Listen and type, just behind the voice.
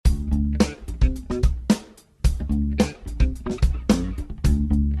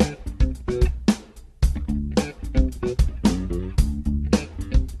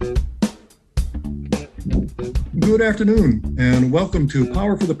Good afternoon, and welcome to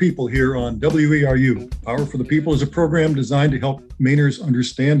Power for the People here on WERU. Power for the People is a program designed to help Mainers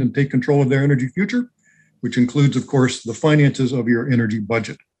understand and take control of their energy future, which includes, of course, the finances of your energy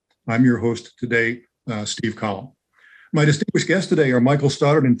budget. I'm your host today, Steve Collum. My distinguished guests today are Michael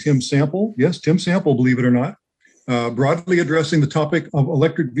Stoddard and Tim Sample. Yes, Tim Sample, believe it or not, broadly addressing the topic of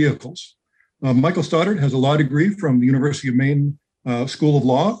electric vehicles. Michael Stoddard has a law degree from the University of Maine School of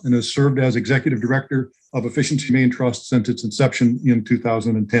Law and has served as executive director of Efficiency Maine Trust since its inception in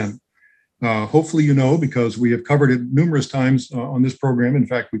 2010. Hopefully you know, because we have covered it numerous times on this program. In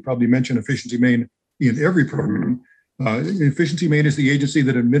fact, we probably mention Efficiency Maine in every program. Efficiency Maine is the agency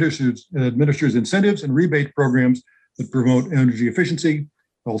that administers incentives and rebate programs that promote energy efficiency,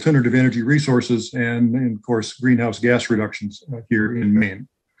 alternative energy resources, and of course, greenhouse gas reductions here in Maine.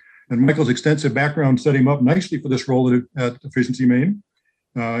 And Michael's extensive background set him up nicely for this role at Efficiency Maine,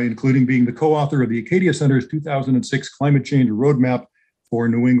 including being the co-author of the Acadia Center's 2006 Climate Change Roadmap for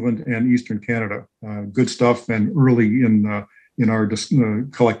New England and Eastern Canada. Good stuff, and early in our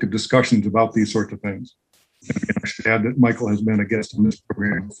collective discussions about these sorts of things. And I should add that Michael has been a guest on this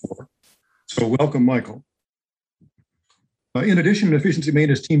program before. So welcome, Michael. In addition, Efficiency Maine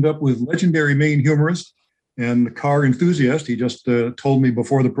has teamed up with legendary Maine humorist and car enthusiast. He just told me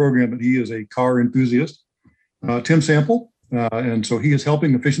before the program that he is a car enthusiast, Tim Sample. And so he is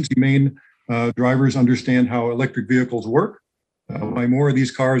helping Efficiency Maine drivers understand how electric vehicles work, why more of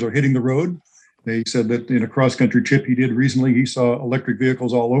these cars are hitting the road. They said that in a cross-country trip he did recently, he saw electric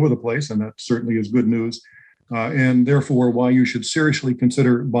vehicles all over the place, and that certainly is good news. And therefore, why you should seriously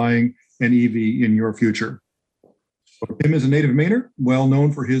consider buying an EV in your future. Tim is a native Mainer, well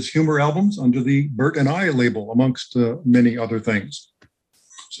known for his humor albums under the Bert and I label, amongst many other things.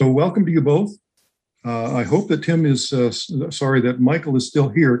 So welcome to you both. I hope that Tim is sorry that Michael is still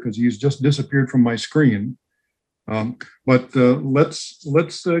here, because he's just disappeared from my screen. But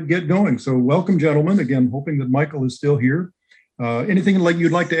let's get going. So welcome, gentlemen. Again, hoping that Michael is still here. Anything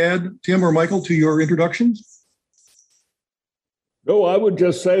you'd like to add, Tim or Michael, to your introductions? No, I would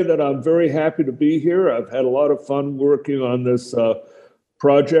just say that I'm very happy to be here. I've had a lot of fun working on this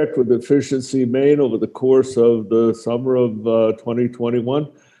project with Efficiency Maine over the course of the summer of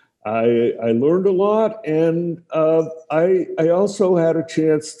 2021. I learned a lot, and I also had a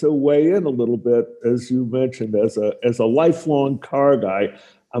chance to weigh in a little bit, as you mentioned, as a lifelong car guy.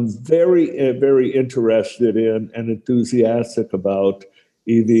 I'm very interested in and enthusiastic about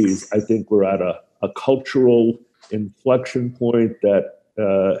EVs. I think we're at a cultural inflection point that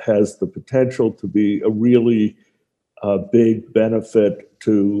has the potential to be a really big benefit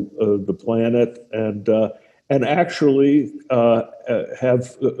to the planet, and actually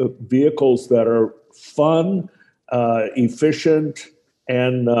have vehicles that are fun, efficient,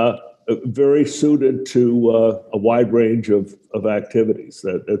 and very suited to a wide range of activities.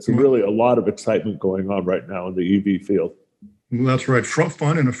 That's really a lot of excitement going on right now in the EV field. That's right.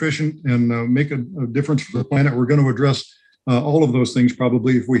 Fun and efficient, and make a difference for the planet. We're going to address all of those things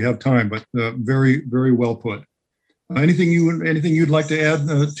probably if we have time, but very, very well put. Anything you'd like to add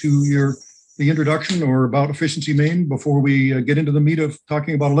to the introduction or about Efficiency Maine before we get into the meat of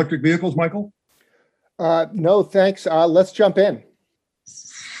talking about electric vehicles, Michael? No, thanks. Let's jump in.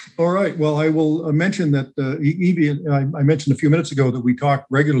 All right. Well, I will mention that EV, I mentioned a few minutes ago that we talk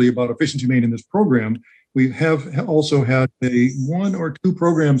regularly about Efficiency Maine in this program. We have also had one or two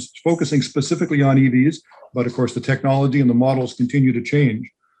programs focusing specifically on EVs, but of course the technology and the models continue to change.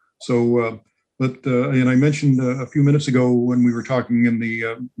 So, and I mentioned a few minutes ago when we were talking in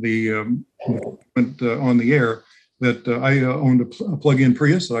on the air that I owned a plug-in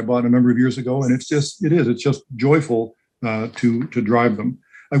Prius that I bought a number of years ago, and it's just joyful to drive them.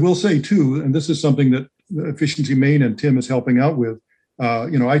 I will say too, and this is something that Efficiency Maine and Tim is helping out with.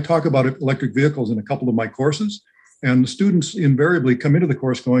 I talk about electric vehicles in a couple of my courses, and the students invariably come into the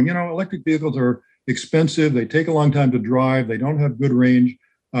course going, electric vehicles are expensive. They take a long time to drive. They don't have good range.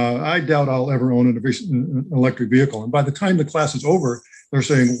 I doubt I'll ever own an electric vehicle. And by the time the class is over, they're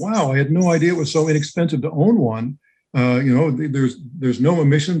saying, wow, I had no idea it was so inexpensive to own one. There's no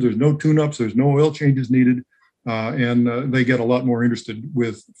emissions, there's no tune-ups, there's no oil changes needed. And they get a lot more interested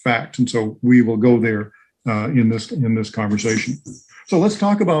with facts. And so we will go there in this conversation. So let's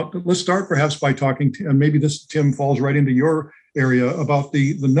start perhaps by talking to, and maybe this, Tim, falls right into your area, about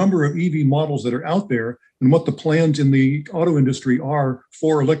the number of EV models that are out there and what the plans in the auto industry are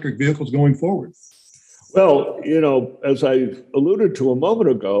for electric vehicles going forward. Well, as I alluded to a moment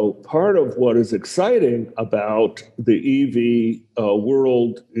ago, part of what is exciting about the EV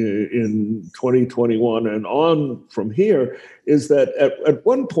world in 2021 and on from here is that at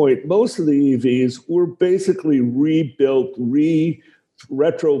one point, most of the EVs were basically rebuilt,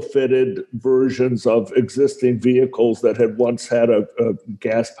 retrofitted versions of existing vehicles that had once had a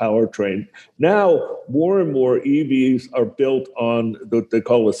gas powertrain. Now, more and more EVs are built on what they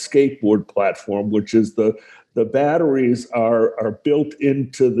call a skateboard platform, which is the batteries are built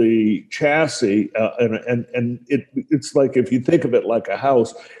into the chassis, and it's like, if you think of it like a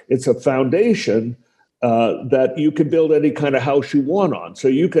house, it's a foundation that you can build any kind of house you want on. So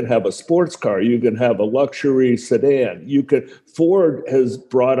you can have a sports car, you can have a luxury sedan. Ford has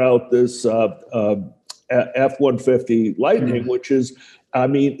brought out this F-150 Lightning, which is,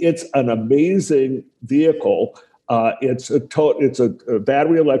 it's an amazing vehicle. It's a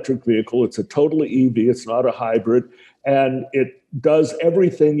battery electric vehicle. It's a totally EV. It's not a hybrid, and it does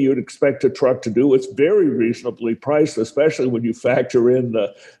everything you'd expect a truck to do. It's very reasonably priced, especially when you factor in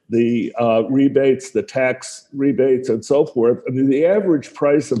the rebates, the tax rebates, and so forth. The average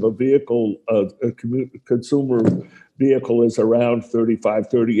price of a vehicle, a consumer vehicle, is around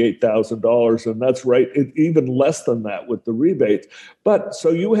 $35,000, $38,000, and that's right, even less than that with the rebates. But so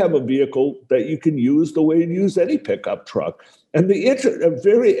you have a vehicle that you can use the way you use any pickup truck. And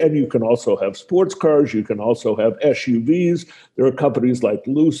and you can also have sports cars. You can also have SUVs. There are companies like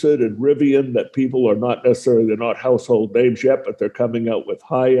Lucid and Rivian that people are not necessarily, they're not household names yet, but they're coming out with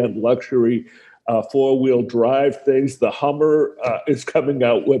high-end luxury four-wheel drive things. The Hummer is coming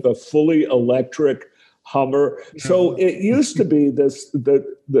out with a fully electric Hummer. So it used to be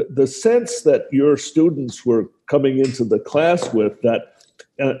the sense that your students were coming into the class with, that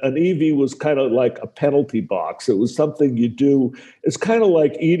an EV was kind of like a penalty box. It was something you do. It's kind of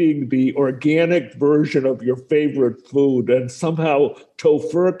like eating the organic version of your favorite food. And somehow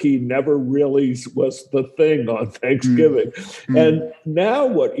Tofurkey never really was the thing on Thanksgiving. And now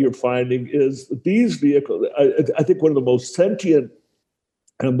what you're finding is these vehicles, I think one of the most sentient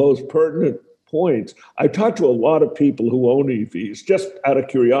and most pertinent points. I talk to a lot of people who own EVs just out of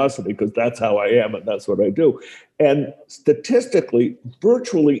curiosity, because that's how I am and that's what I do. And statistically,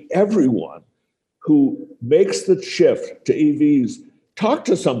 virtually everyone who makes the shift to EVs, talk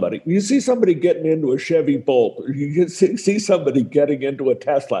to somebody. You see somebody getting into a Chevy Bolt, or you see somebody getting into a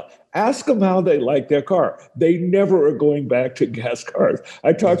Tesla. Ask them how they like their car. They never are going back to gas cars.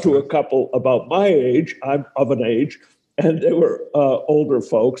 I talked to a couple about my age. I'm of an age, and they were older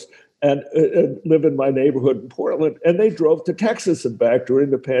folks, and live in my neighborhood in Portland, and they drove to Texas and back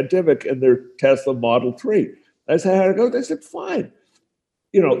during the pandemic in their Tesla Model 3. I said, how'd it go? They said, fine.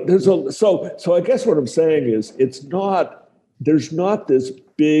 So I guess what I'm saying is there's not this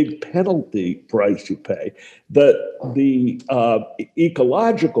big penalty price you pay. The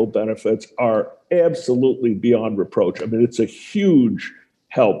ecological benefits are absolutely beyond reproach. It's a huge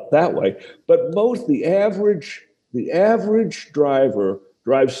help that way. But the average driver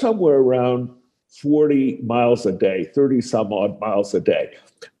drives somewhere around 40 miles a day, 30 some odd miles a day.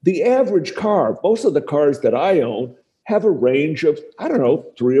 The average car, most of the cars that I own, have a range of, 300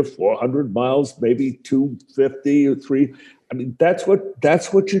 or 400 miles, maybe 250 or 3. That's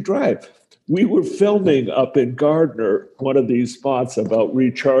what you drive. We were filming up in Gardner, one of these spots about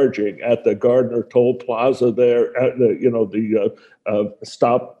recharging at the Gardner Toll Plaza there, at the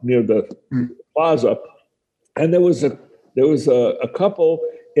stop near the plaza. And there was a couple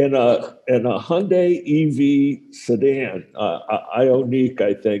in a Hyundai EV sedan, Ioniq,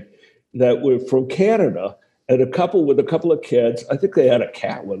 I think, that were from Canada, and a couple with a couple of kids. I think they had a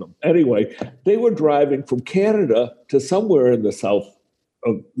cat with them. Anyway, they were driving from Canada to somewhere in the south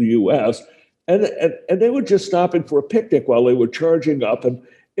of the U.S., and they were just stopping for a picnic while they were charging up. And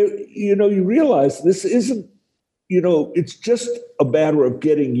you realize this isn't. It's just a matter of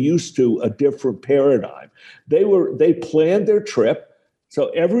getting used to a different paradigm. They planned their trip. So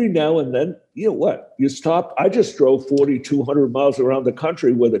every now and then, you stop. I just drove 4,200 miles around the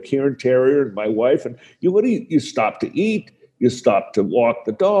country with a Cairn Terrier and my wife. And you stop to eat, you stop to walk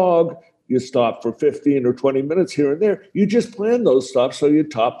the dog, you stop for 15 or 20 minutes here and there. You just plan those stops so you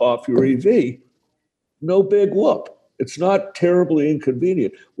top off your EV. No big whoop. It's not terribly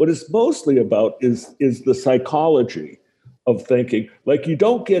inconvenient. What it's mostly about is the psychology of thinking. Like, you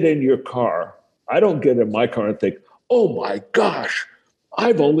don't get in your car. I don't get in my car and think, oh my gosh,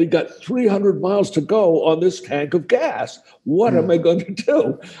 I've only got 300 miles to go on this tank of gas. What am I going to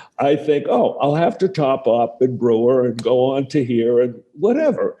do? I think, I'll have to top up in Brewer and go on to here and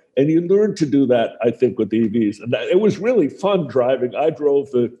whatever. And you learn to do that, I think, with EVs. And it was really fun driving. I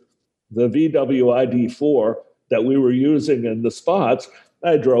drove the the VW ID4 that we were using in the spots.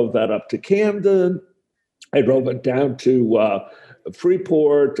 I drove that up to Camden. I drove it down to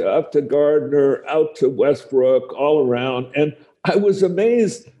Freeport, up to Gardner, out to Westbrook, all around. And I was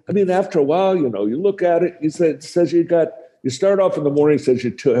amazed. I mean, after a while, you look at it, it says you start off in the morning, it says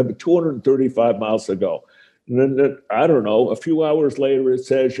you have 235 miles to go. And then, I don't know, a few hours later, it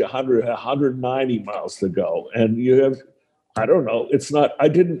says you 190 miles to go. And you have, I don't know,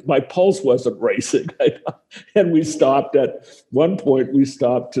 my pulse wasn't racing. And we stopped at one point,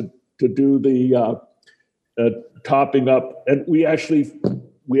 to do the topping up, and we actually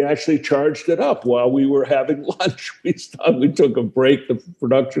charged it up while we were having lunch. We took a break, the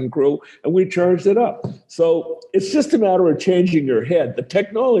production crew, and we charged it up. So it's just a matter of changing your head. The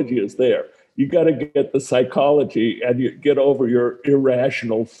technology is there. You got to get the psychology and you get over your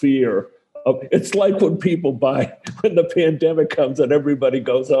irrational fear of. It's like when the pandemic comes and everybody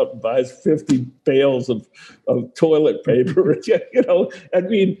goes out and buys 50 bales of toilet paper. I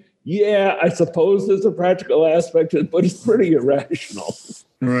mean, yeah, I suppose there's a practical aspect to it, but it's pretty irrational.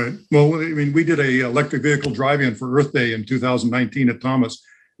 Right. Well, I mean, we did a electric vehicle drive-in for Earth Day in 2019 at Thomas,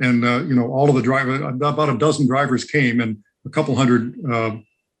 and all of the drivers, about a dozen drivers came, and a couple hundred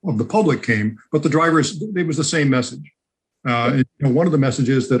of the public came, but the drivers, it was the same message. One of the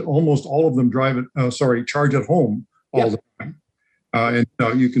messages that almost all of them charge at home all the time. And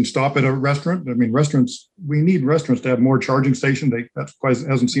you can stop at a restaurant. I mean, we need restaurants to have more charging stations. That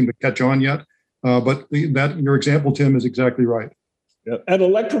hasn't seemed to catch on yet. But your example, Tim, is exactly right. Yeah. And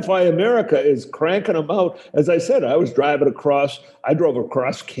Electrify America is cranking them out. As I said, I drove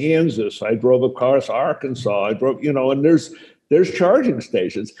across Kansas. I drove across Arkansas. And there's charging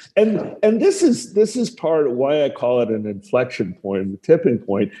stations. And this is part of why I call it an inflection point, the tipping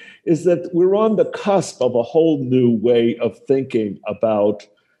point, is that we're on the cusp of a whole new way of thinking about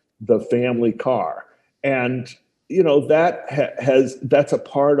the family car. And that's a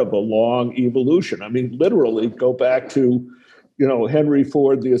part of a long evolution. I mean, literally go back to Henry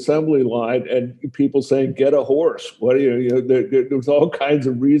Ford, the assembly line, and people saying, get a horse. There was all kinds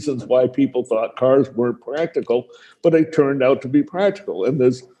of reasons why people thought cars weren't practical, but they turned out to be practical. And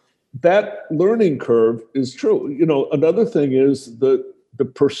that learning curve is true. Another thing is the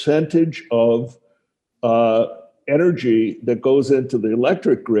percentage of energy that goes into the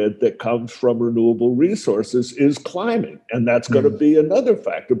electric grid that comes from renewable resources is climbing. And that's going to be another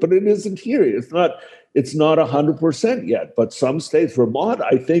factor, but it isn't here. It's not 100% yet, but some states, Vermont,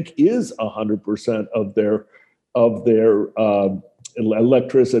 I think, is 100% of their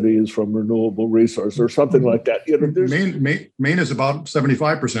electricity is from renewable resource or something like that. Maine is about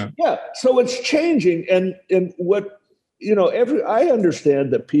 75%. Yeah, so it's changing, and what I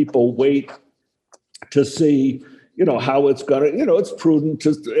understand that people wait to see how it's going to. It's prudent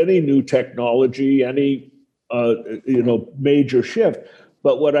to any new technology, any major shift.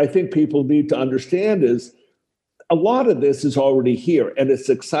 But what I think people need to understand is a lot of this is already here, and it's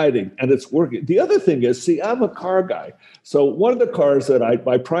exciting, and it's working. The other thing is, I'm a car guy. So one of the cars that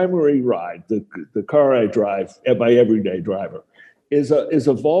my primary ride, the car I drive, my everyday driver, is a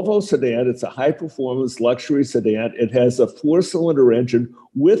Volvo sedan. It's a high-performance luxury sedan. It has a 4-cylinder engine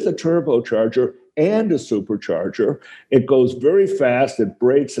with a turbocharger and a supercharger. It goes very fast. It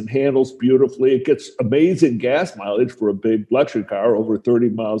brakes and handles beautifully. It gets amazing gas mileage for a big luxury car, over 30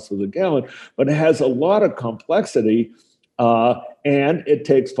 miles to the gallon, but it has a lot of complexity, and it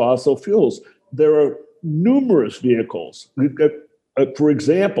takes fossil fuels. There are numerous vehicles. For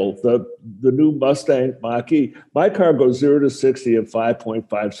example, the new Mustang Mach-E, my car goes 0 to 60 in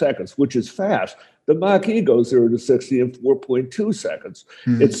 5.5 seconds, which is fast. The Mach-E goes 0 to 60 in 4.2 seconds.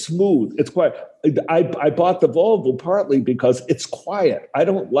 Mm-hmm. It's smooth. It's quiet. I bought the Volvo partly because it's quiet. I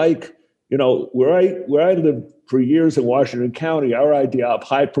don't like, where I lived for years in Washington County, our idea of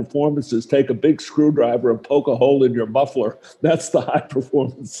high performance is take a big screwdriver and poke a hole in your muffler. That's the high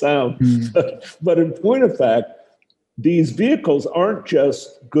performance sound. Mm-hmm. But in point of fact, these vehicles aren't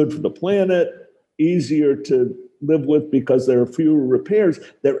just good for the planet, easier to live with because there are fewer repairs.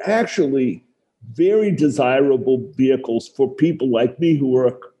 They're actually very desirable vehicles for people like me who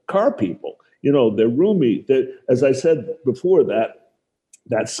are car people. They're roomy. As I said before, that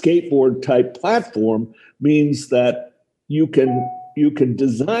skateboard type platform means that you can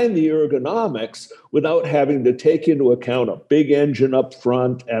design the ergonomics without having to take into account a big engine up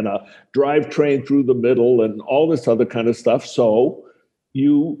front and a drivetrain through the middle and all this other kind of stuff. So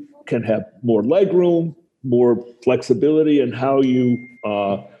you can have more legroom, more flexibility in how you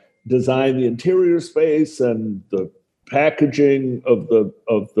design the interior space, and the packaging of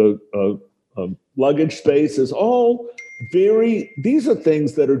the luggage space is all these are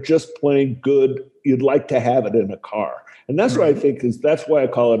things that are just plain good. You'd like to have it in a car. And that's what I think that's why I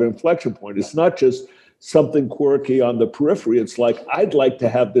call it an inflection point. It's not just something quirky on the periphery. It's like, I'd like to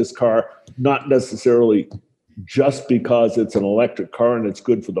have this car, not necessarily just because it's an electric car and it's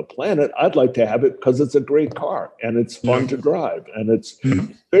good for the planet. I'd like to have it because it's a great car and it's fun to drive and it's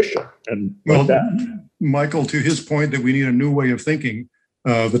efficient. And well, that. Michael, to his point that we need a new way of thinking,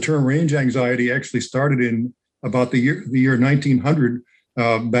 the term range anxiety actually started in about the year 1900,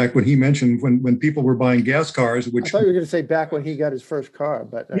 back when he mentioned when people were buying gas cars. Which I thought you were going to say back when he got his first car,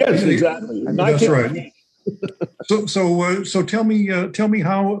 but yes, exactly. That's right. So tell me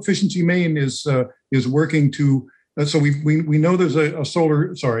how Efficiency Maine is working to. So we know there's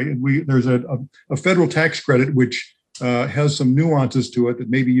there's a federal tax credit which has some nuances to it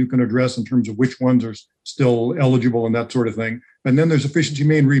that maybe you can address in terms of which ones are still eligible and that sort of thing. And then there's Efficiency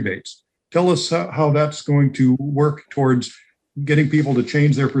Maine rebates. Tell us how that's going to work towards getting people to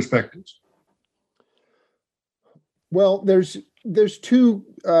change their perspectives. Well, there's two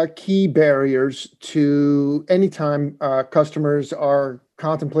key barriers to anytime customers are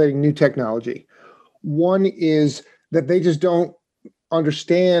contemplating new technology. One is that they just don't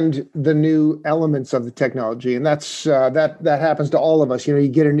understand the new elements of the technology, and that's that happens to all of us. You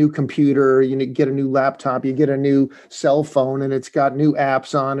get a new computer, you get a new laptop, you get a new cell phone, and it's got new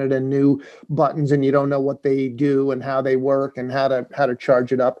apps on it and new buttons, and you don't know what they do and how they work and how to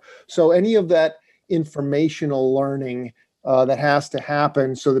charge it up. So any of that informational learning that has to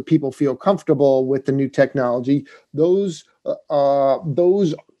happen so that people feel comfortable with the new technology, those are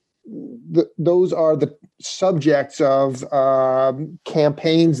the subjects of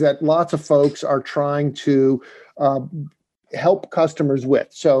campaigns that lots of folks are trying to help customers with.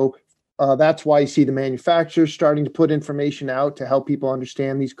 So that's why you see the manufacturers starting to put information out to help people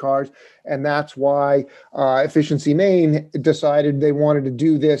understand these cars. And that's why Efficiency Maine decided they wanted to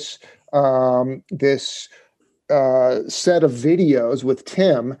do this set of videos with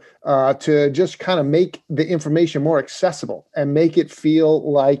Tim to just kind of make the information more accessible and make it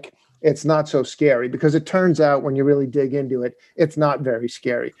feel like it's not so scary, because it turns out when you really dig into it, it's not very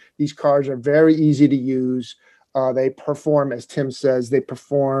scary. These cars are very easy to use. They perform, as Tim says, they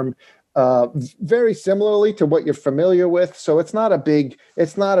perform very similarly to what you're familiar with. So it's not a big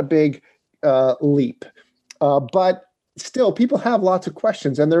leap, but still, people have lots of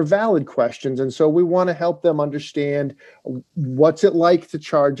questions, and they're valid questions. And so we want to help them understand, what's it like to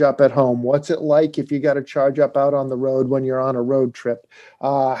charge up at home? What's it like if you got to charge up out on the road when you're on a road trip?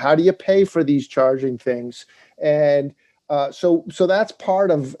 How do you pay for these charging things? And so that's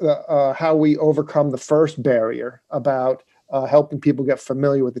part of how we overcome the first barrier about helping people get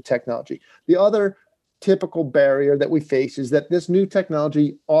familiar with the technology. The other typical barrier that we face is that this new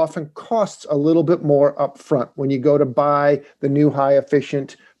technology often costs a little bit more upfront when you go to buy the new high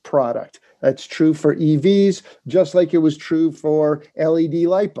efficient product. That's true for EVs, just like it was true for LED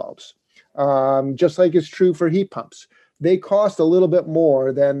light bulbs, just like it's true for heat pumps. They cost a little bit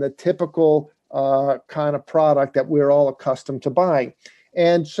more than the typical kind of product that we're all accustomed to buying.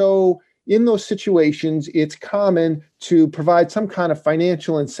 And so in those situations, it's common to provide some kind of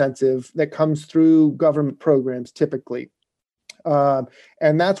financial incentive that comes through government programs typically. And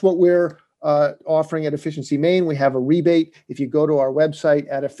that's what we're offering at Efficiency Maine. We have a rebate. If you go to our website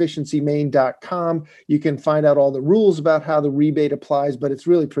at efficiencymaine.com, you can find out all the rules about how the rebate applies, but it's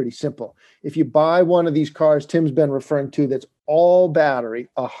really pretty simple. If you buy one of these cars Tim's been referring to that's all battery,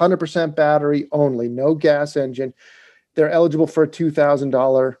 100% battery only, no gas engine, they're eligible for a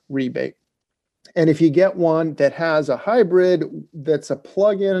 $2,000 rebate. And if you get one that has a hybrid that's a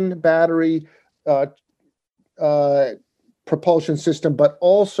plug-in battery propulsion system, but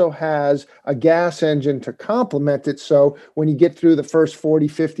also has a gas engine to complement it, so when you get through the first 40,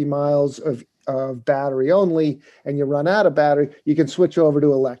 50 miles of battery only and you run out of battery, you can switch over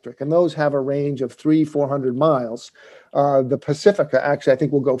to electric. And those have a range of 300-400 miles. The Pacifica, actually, I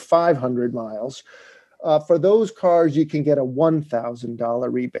think will go 500 miles. For those cars, you can get a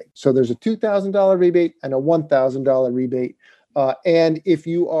 $1,000 rebate. So there's a $2,000 rebate and a $1,000 rebate. And if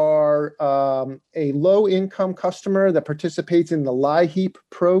you are a low-income customer that participates in the LIHEAP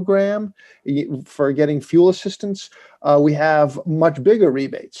program for getting fuel assistance, we have much bigger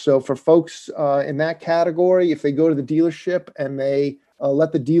rebates. So for folks in that category, if they go to the dealership and they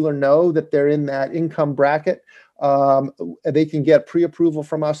let the dealer know that they're in that income bracket, they can get pre-approval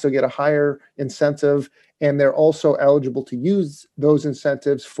from us. They'll get a higher incentive, and they're also eligible to use those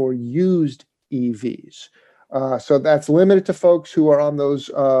incentives for used EVs. So that's limited to folks who are on those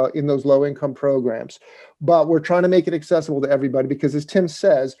in those low-income programs. But we're trying to make it accessible to everybody because, as Tim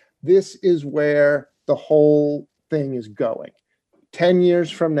says, this is where the whole thing is going. 10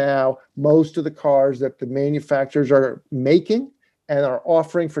 years from now, most of the cars that the manufacturers are making and are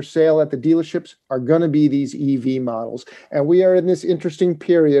offering for sale at the dealerships are going to be these EV models. And we are in this interesting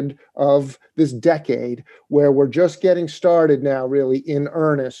period of this decade where we're just getting started now, really in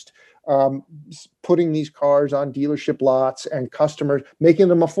earnest, putting these cars on dealership lots and customers, making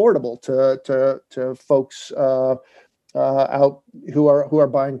them affordable to folks out who are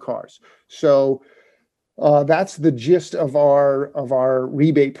buying cars. So that's the gist of our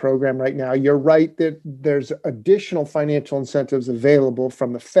rebate program right now. You're right that there's additional financial incentives available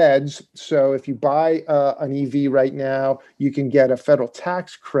from the feds. So if you buy an EV right now, you can get a federal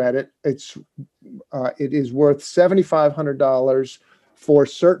tax credit. It is worth $7,500 for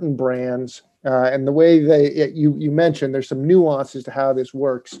certain brands. And the way you mentioned, there's some nuances to how this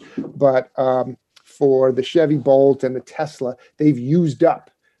works, but for the Chevy Bolt and the Tesla, they've used up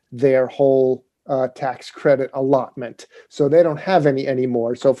their whole tax credit allotment. So they don't have any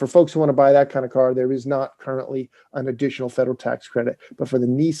anymore. So for folks who want to buy that kind of car, there is not currently an additional federal tax credit. But for the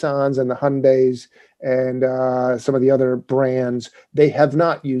Nissans and the Hyundais and some of the other brands, they have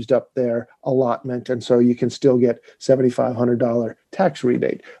not used up their allotment. And so you can still get $7,500 tax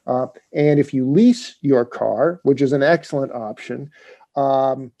rebate. And if you lease your car, which is an excellent option,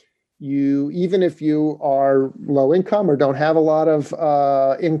 even if you are low income or don't have a lot of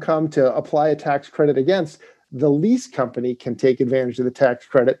income to apply a tax credit against, the lease company can take advantage of the tax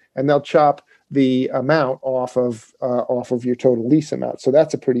credit, and they'll chop the amount off of your total lease amount. So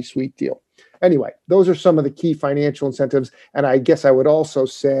that's a pretty sweet deal. Anyway, those are some of the key financial incentives. And I guess I would also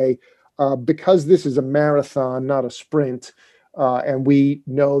say, because this is a marathon, not a sprint, and we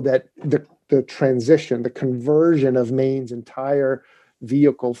know that the transition, the conversion of Maine's entire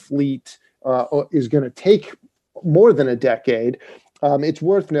vehicle fleet is going to take more than a decade. It's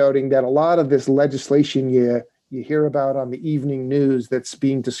worth noting that a lot of this legislation you hear about on the evening news that's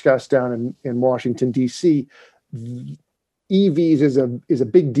being discussed down in Washington, D.C., EVs is a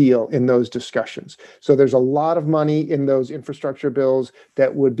big deal in those discussions. So there's a lot of money in those infrastructure bills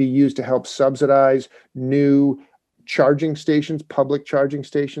that would be used to help subsidize new charging stations, public charging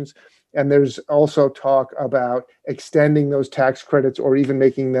stations. And there's also talk about extending those tax credits or even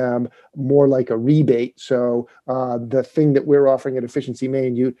making them more like a rebate. So the thing that we're offering at Efficiency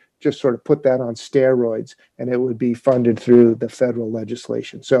Maine, you just sort of put that on steroids and it would be funded through the federal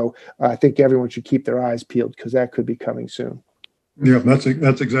legislation. So I think everyone should keep their eyes peeled because that could be coming soon. Yeah, that's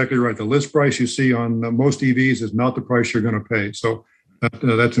exactly right. The list price you see on most EVs is not the price you're going to pay. So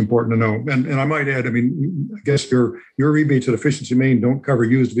that's important to know. And I might add, I mean, I guess your rebates at Efficiency Maine don't cover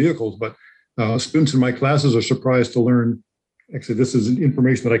used vehicles, but students in my classes are surprised to learn, actually, this is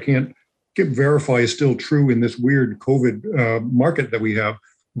information that I can't verify is still true in this weird COVID market that we have.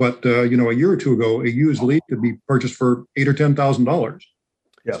 But, a year or two ago, a used Leaf could be purchased for $8,000 or $10,000.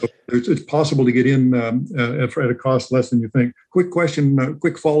 Yeah. So it's possible to get in at a cost less than you think. Quick question,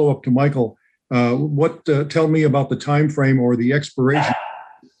 quick follow-up to Michael. Tell me about the time frame or the expiration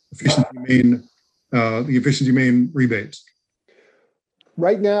of the Efficiency Maine rebates.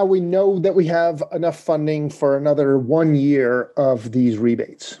 Right now, we know that we have enough funding for another 1 year of these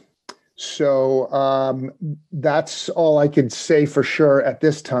rebates. So that's all I could say for sure at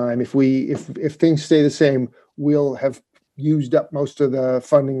this time. If things stay the same, we'll have used up most of the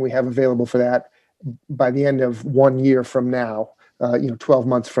funding we have available for that by the end of 1 year from now, 12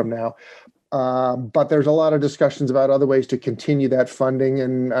 months from now. But there's a lot of discussions about other ways to continue that funding,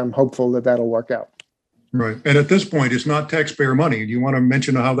 and I'm hopeful that that'll work out. Right. And at this point, it's not taxpayer money. Do you want to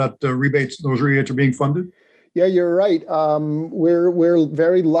mention how those rebates are being funded? Yeah, you're right. We're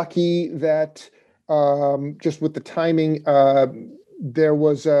very lucky that just with the timing, there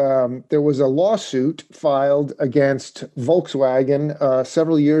was a lawsuit filed against Volkswagen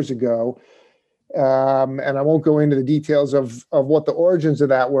several years ago. And I won't go into the details of what the origins of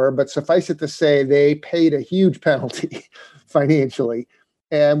that were, but suffice it to say, they paid a huge penalty financially.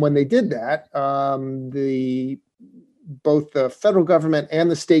 And when they did that, both the federal government and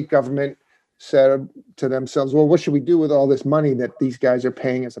the state government said to themselves, well, what should we do with all this money that these guys are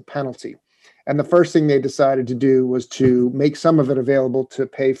paying as a penalty? And the first thing they decided to do was to make some of it available to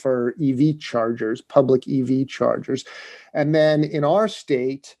pay for EV chargers, public EV chargers. And then in our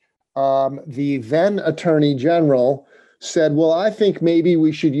state, the then Attorney General said, well, I think maybe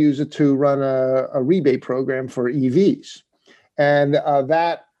we should use it to run a rebate program for EVs. And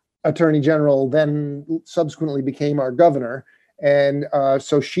that Attorney General then subsequently became our governor. And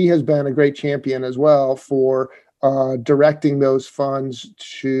so she has been a great champion as well for directing those funds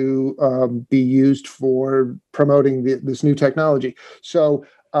to be used for promoting this new technology. So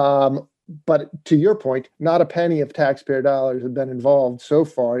But to your point, not a penny of taxpayer dollars have been involved so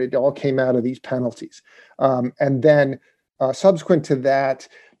far. It all came out of these penalties. And then subsequent to that,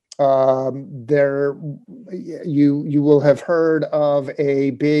 there you will have heard of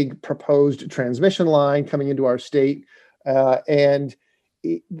a big proposed transmission line coming into our state, and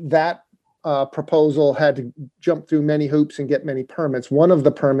that proposal had to jump through many hoops and get many permits. One of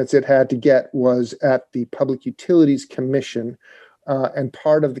the permits it had to get was at the Public Utilities Commission, and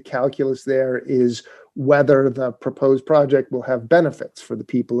part of the calculus there is whether the proposed project will have benefits for the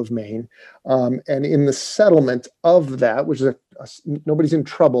people of Maine. And in the settlement of that, which is nobody's in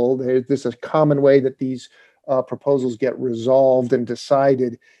trouble, this is a common way that these proposals get resolved and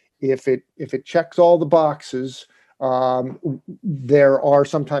decided. If it checks all the boxes, there are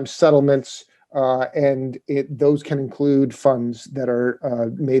sometimes settlements, and those can include funds that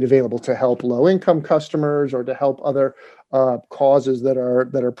are made available to help low-income customers or to help other causes that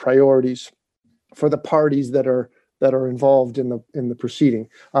are priorities for the parties that are involved in the proceeding.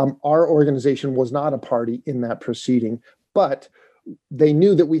 Our organization was not a party in that proceeding, but they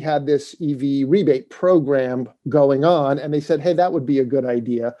knew that we had this EV rebate program going on, and they said, "Hey, that would be a good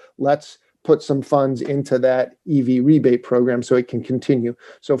idea. Let's put some funds into that EV rebate program so it can continue."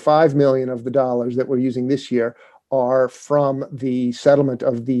 So $5 million of the dollars that we're using this year are from the settlement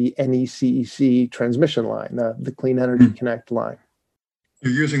of the NECEC transmission line, the Clean Energy Connect line.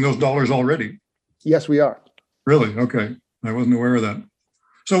 You're using those dollars already? Yes, we are. Really? Okay. I wasn't aware of that.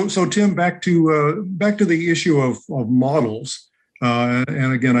 So Tim, back to the issue of models.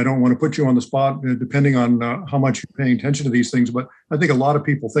 And again, I don't want to put you on the spot, depending on how much you're paying attention to these things, but I think a lot of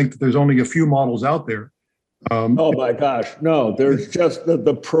people think that there's only a few models out there. Oh my gosh, no, there's just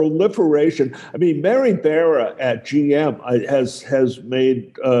the proliferation. I mean, Mary Barra at GM has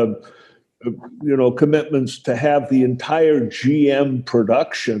made commitments to have the entire GM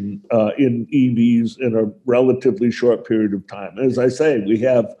production in EVs in a relatively short period of time. As I say, we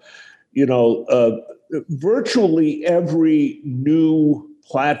have, virtually every new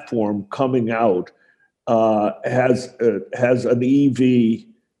platform coming out has an EV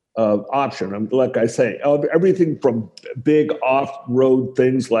option. Like I say, everything from big off-road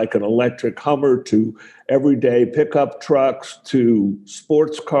things like an electric Hummer to everyday pickup trucks to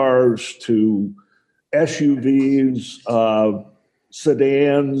sports cars to SUVs,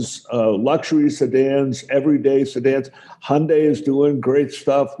 sedans, luxury sedans, everyday sedans. Hyundai is doing great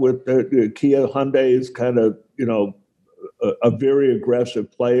stuff with the Kia. Hyundai is kind of, a very aggressive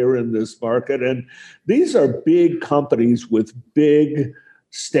player in this market. And these are big companies with big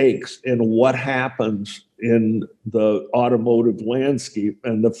stakes in what happens in the automotive landscape.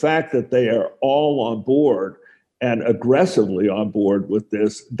 And the fact that they are all on board and aggressively on board with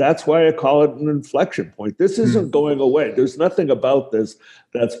this, that's why I call it an inflection point. This isn't going away. There's nothing about this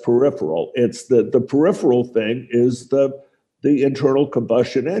that's peripheral. It's the peripheral thing is the internal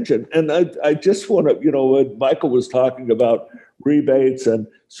combustion engine. And I just want to, when Michael was talking about rebates and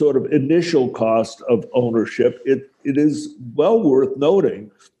sort of initial cost of ownership, it is well worth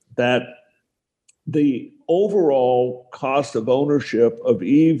noting that the overall cost of ownership of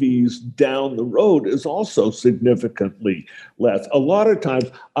EVs down the road is also significantly less. A lot of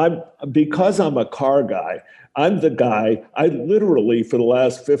times, because I'm a car guy, I'm the guy, I literally, for the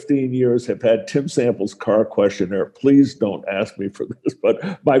last 15 years, have had Tim Sample's car questionnaire. Please don't ask me for this,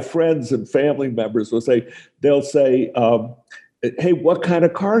 but my friends and family members will say, hey, what kind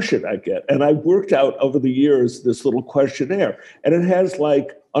of car should I get? And I worked out over the years this little questionnaire, and it has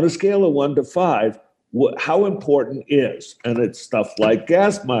on a scale of 1 to 5, how important is, and it's stuff like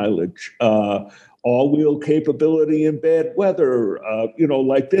gas mileage, all-wheel capability in bad weather,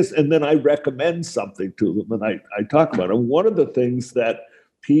 like this. And then I recommend something to them, and I talk about it. And one of the things that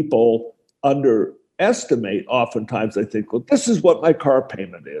people underestimate oftentimes, I think, well, this is what my car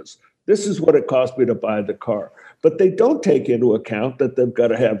payment is. This is what it cost me to buy the car. But they don't take into account that they've got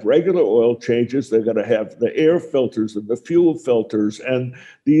to have regular oil changes. They've got to have the air filters and the fuel filters, and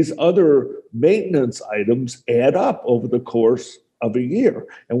these other maintenance items add up over the course of a year.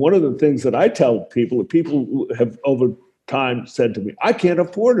 And one of the things that I tell people who have over time said to me, I can't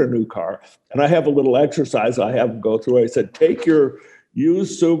afford a new car. And I have a little exercise I have them go through. I said, take your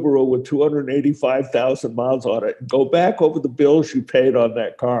used Subaru with 285,000 miles on it, go back over the bills you paid on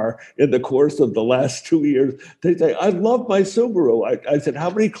that car in the course of the last 2 years. They say, I love my Subaru. I said, how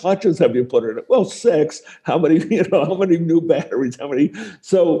many clutches have you put in it? Well, 6. How many new batteries?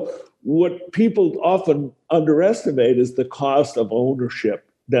 So what people often underestimate is the cost of ownership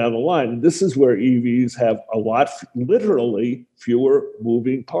down the line. And this is where EVs have literally fewer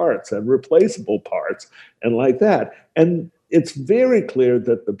moving parts and replaceable parts and like that. And it's very clear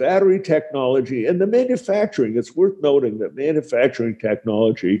that the battery technology and the manufacturing, it's worth noting that manufacturing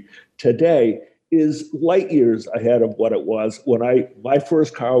technology today is light years ahead of what it was when my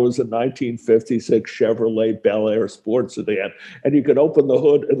first car was a 1956 Chevrolet Bel Air sports sedan, and you could open the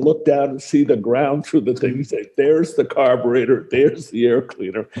hood and look down and see the ground through the thing. You say, there's the carburetor, there's the air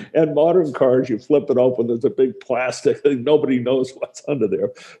cleaner. And modern cars, you flip it open, there's a big plastic thing. Nobody knows what's under there.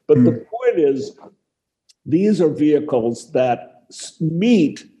 But the point is, these are vehicles that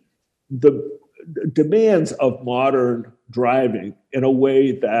meet the demands of modern driving in a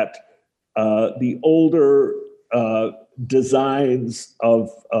way that the older designs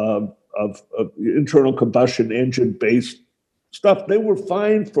of internal combustion engine based stuff, they were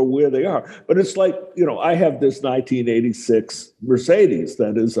fine for where they are. But it's like, I have this 1986 Mercedes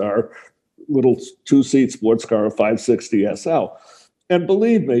that is our little two-seat sports car, a 560 SL. And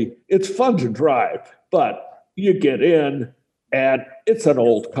believe me, it's fun to drive, but you get in and it's an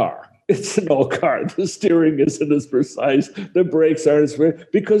old car. It's an old car. The steering isn't as precise. The brakes aren't as precise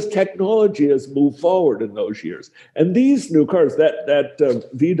because technology has moved forward in those years. And these new cars, that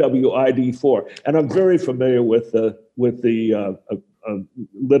VW ID4, and I'm very familiar with the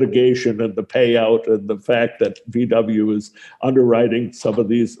litigation and the payout and the fact that VW is underwriting some of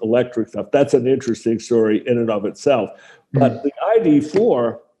these electric stuff. That's an interesting story in and of itself. But the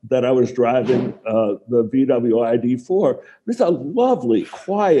ID4 that I was driving, the VW ID4, it's a lovely,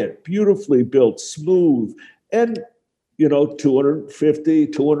 quiet, beautifully built, smooth, and 250,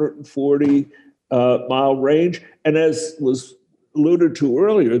 240 mile range. And as was alluded to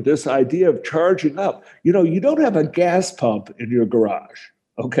earlier, this idea of charging up, you don't have a gas pump in your garage.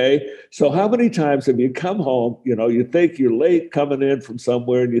 Okay. So how many times have you come home, you think you're late coming in from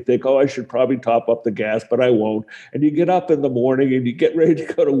somewhere and you think, oh, I should probably top up the gas, but I won't. And you get up in the morning and you get ready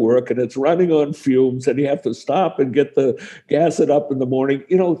to go to work and it's running on fumes and you have to stop and get the gas it up in the morning.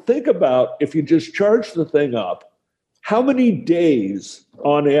 Think about if you just charge the thing up, how many days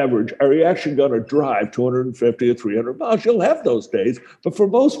on average are you actually going to drive 250 or 300 miles? You'll have those days, but for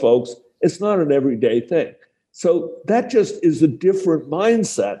most folks, it's not an everyday thing. So that just is a different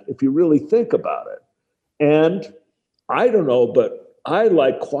mindset if you really think about it. And I don't know, but I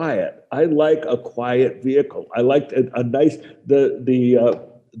like quiet. I like a quiet vehicle. I like a nice,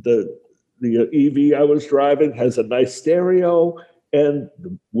 the EV I was driving has a nice stereo and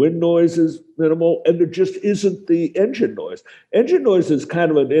the wind noise is minimal and there just isn't the engine noise. Engine noise is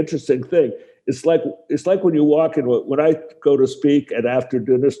kind of an interesting thing. It's like when you walk in, when I go to speak and after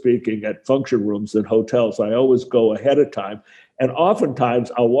dinner speaking at function rooms in hotels, I always go ahead of time. And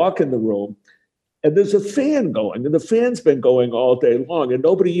oftentimes I'll walk in the room and there's a fan going and the fan's been going all day long and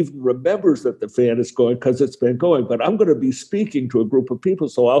nobody even remembers that the fan is going because it's been going. But I'm going to be speaking to a group of people.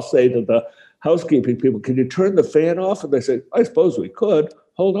 So I'll say to the housekeeping people, can you turn the fan off? And they say, I suppose we could.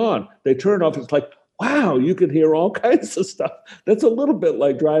 Hold on. They turn off. It's like, wow, you can hear all kinds of stuff. That's a little bit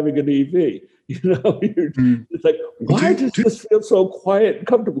like driving an EV. It's like, why does this feel so quiet and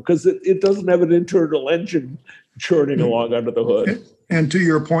comfortable? Because it doesn't have an internal engine churning along under the hood. And to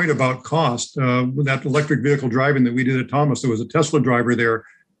your point about cost, that electric vehicle driving that we did at Thomas, there was a Tesla driver there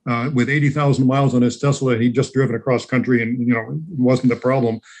with 80,000 miles on his Tesla. He'd just driven across country and, it wasn't a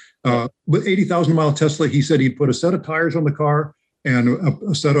problem. With 80,000 mile Tesla, he said he'd put a set of tires on the car and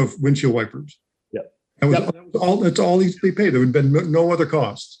a set of windshield wipers. That's all they paid. There had been no other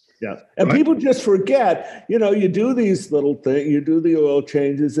costs. Yeah. And people just forget, you do these little things, you do the oil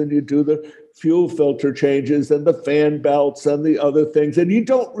changes and you do the fuel filter changes and the fan belts and the other things. And you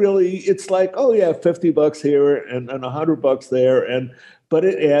don't really, it's like, oh yeah, $50 here and $100 there. But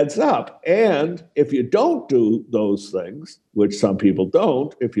it adds up. And if you don't do those things, which some people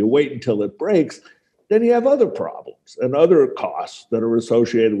don't, if you wait until it breaks, then you have other problems and other costs that are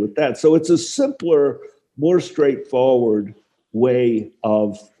associated with that. So it's a simpler, more straightforward way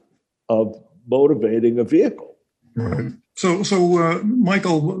of motivating a vehicle. Right. So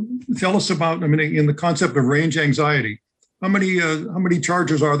Michael, tell us about, in the concept of range anxiety, how many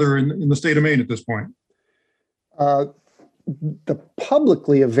chargers are there in the state of Maine at this point? The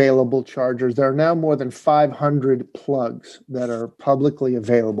publicly available chargers, there are now more than 500 plugs that are publicly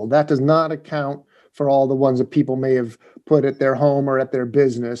available. That does not account for all the ones that people may have put at their home or at their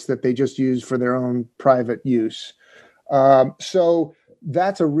business that they just use for their own private use. So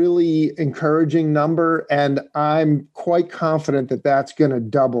that's a really encouraging number, and I'm quite confident that that's going to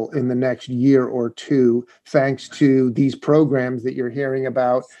double in the next year or two, thanks to these programs that you're hearing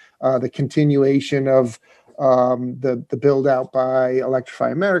about, the continuation of the build out by Electrify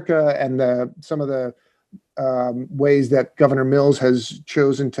America and some of the ways that Governor Mills has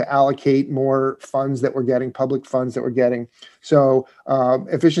chosen to allocate more funds that we're getting, public funds that we're getting. So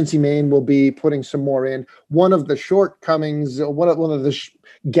Efficiency Maine will be putting some more in. One of the shortcomings, one of the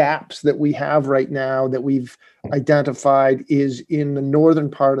gaps that we have right now that we've identified is in the northern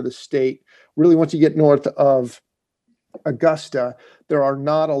part of the state. Really, once you get north of Augusta, there are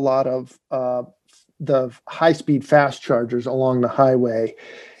not a lot of the high-speed fast chargers along the highway.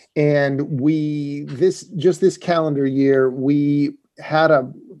 And this calendar year, we had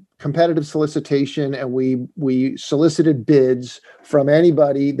a competitive solicitation, and we solicited bids from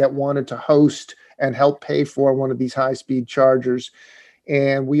anybody that wanted to host and help pay for one of these high-speed chargers.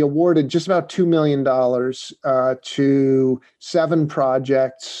 And we awarded just about $2 million to 7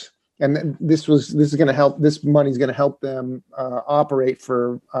 projects. And this money is going to help them operate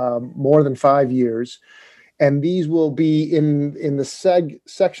for more than 5 years. And these will be in the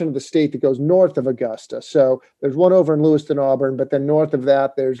section of the state that goes north of Augusta. So there's one over in Lewiston, Auburn, but then north of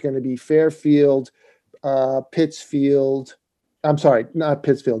that, there's going to be Fairfield,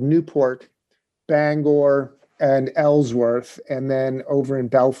 Newport, Bangor, and Ellsworth, and then over in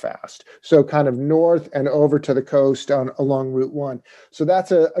Belfast. So kind of north and over to the coast along Route 1. So that's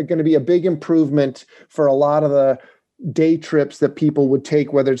going to be a big improvement for a lot of the day trips that people would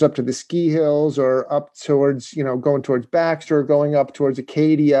take, whether it's up to the ski hills or up towards, going towards Baxter, going up towards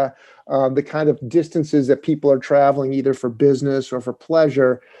Acadia, the kind of distances that people are traveling either for business or for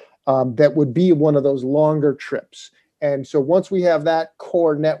pleasure, that would be one of those longer trips. And so once we have that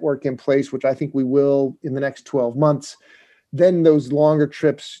core network in place, which I think we will in the next 12 months, then those longer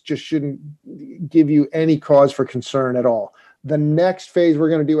trips just shouldn't give you any cause for concern at all. The next phase we're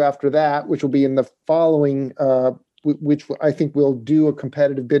going to do after that, which will be in the following, which I think we'll do a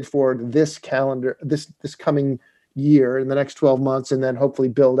competitive bid for this coming year in the next 12 months, and then hopefully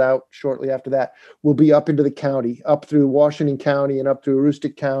build out shortly after that, will be up into the county, up through Washington County and up through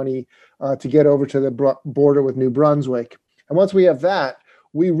Aroostook County to get over to the border with New Brunswick. And once we have that,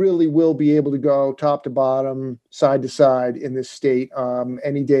 we really will be able to go top to bottom, side to side in this state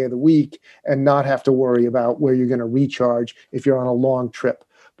any day of the week and not have to worry about where you're going to recharge if you're on a long trip.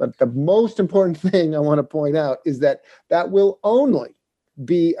 But the most important thing I want to point out is that will only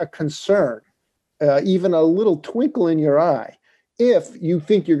be a concern, even a little twinkle in your eye, if you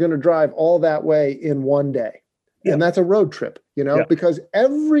think you're going to drive all that way in one day. Yeah. And that's a road trip, because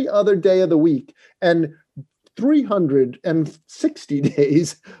every other day of the week and 360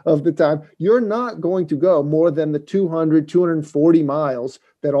 days of the time, you're not going to go more than the 240 miles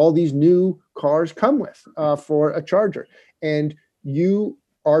that all these new cars come with for a charger. And you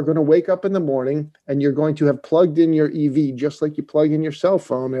are going to wake up in the morning and you're going to have plugged in your EV just like you plug in your cell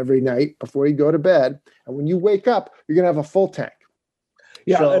phone every night before you go to bed. And when you wake up, you're going to have a full tank.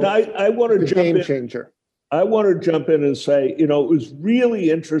 Yeah, so and I want to jump in. Changer. I want to jump in and say, it was really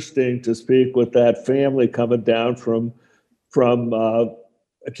interesting to speak with that family coming down from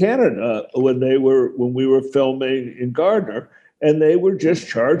Canada when we were filming in Gardner, and they were just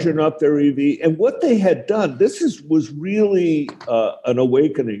charging up their EV. And what they had done, was really an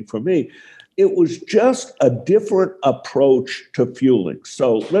awakening for me. It was just a different approach to fueling.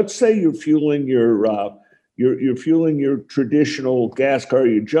 So let's say you're fueling you're fueling your traditional gas car.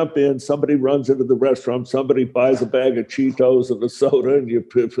 You jump in, somebody runs into the restaurant, somebody buys a bag of Cheetos and a soda, and you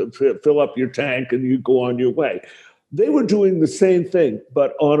fill up your tank and you go on your way. They were doing the same thing,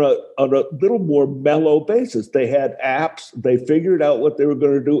 but on a little more mellow basis. They had apps, they figured out what they were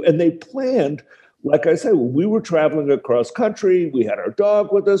going to do, and they planned. Like I said, when we were traveling across country, we had our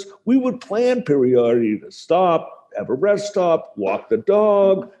dog with us, we would plan periodically to stop, have a rest stop, walk the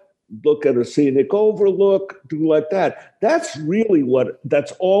dog, look at a scenic overlook, do like that. That's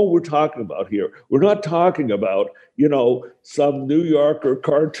all we're talking about here. We're not talking about, some New Yorker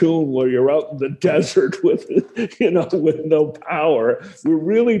cartoon where you're out in the desert with no power. We're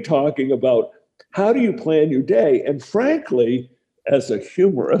really talking about how do you plan your day? And frankly, as a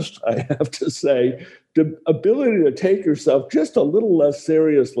humorist, I have to say, the ability to take yourself just a little less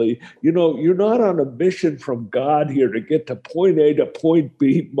seriously. You're not on a mission from God here to get to point A to point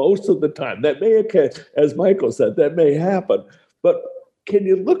B most of the time. That may, as Michael said, that may happen. But can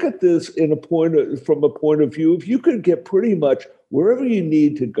you look at this from a point of view? If you can get pretty much wherever you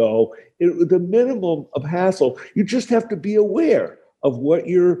need to go, the minimum of hassle, you just have to be aware of what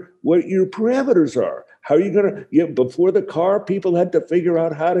your parameters are. How are you going to, before the car, people had to figure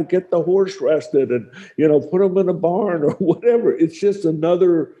out how to get the horse rested and, put them in a barn or whatever. It's just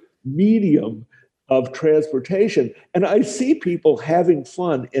another medium of transportation. And I see people having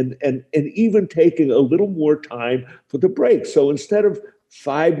fun and even taking a little more time for the break. So instead of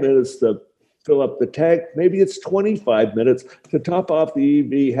 5 minutes to fill up the tank. Maybe it's 25 minutes to top off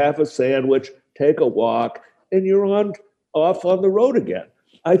the EV, have a sandwich, take a walk, and you're off on the road again.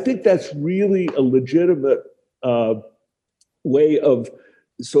 I think that's really a legitimate way of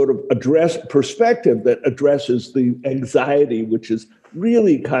sort of perspective that addresses the anxiety, which is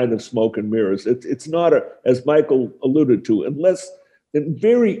really kind of smoke and mirrors. It's not as Michael alluded to, unless in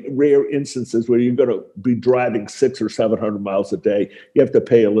very rare instances where you're going to be driving 600 or 700 miles a day, you have to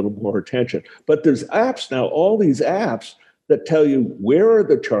pay a little more attention. But there's apps now, all these apps that tell you where are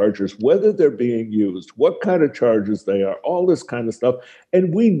the chargers, whether they're being used, what kind of chargers they are, all this kind of stuff.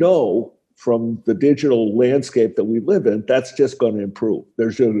 And we know from the digital landscape that we live in, that's just going to improve.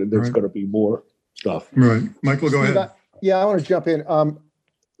 There's going to be more stuff. Right. Michael, go ahead. I want to jump in.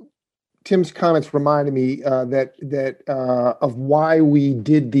 Tim's comments reminded me of why we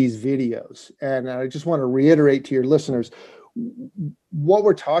did these videos. And I just want to reiterate to your listeners, what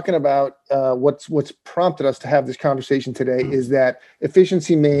we're talking about, what's prompted us to have this conversation today is that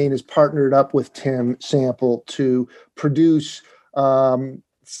Efficiency Maine has partnered up with Tim Sample to produce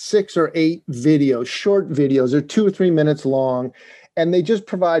 6 or 8 videos, short videos. They're 2 or 3 minutes long. And they just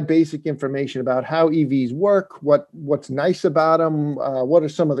provide basic information about how EVs work, what's nice about them, what are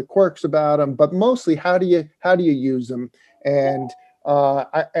some of the quirks about them, but mostly how do you use them? And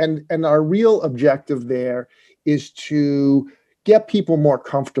our real objective there is to get people more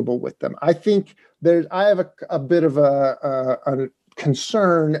comfortable with them. I think I have a bit of a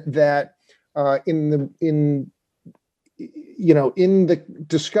concern that in the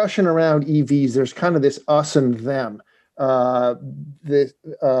discussion around EVs, there's kind of this us and them. The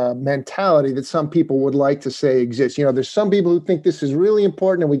mentality that some people would like to say exists. There's some people who think this is really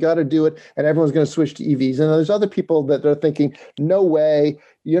important and we got to do it and everyone's going to switch to EVs. And there's other people that are thinking, no way,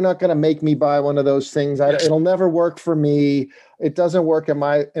 you're not going to make me buy one of those things. It'll never work for me. It doesn't work in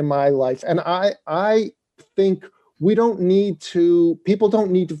my life. And I think people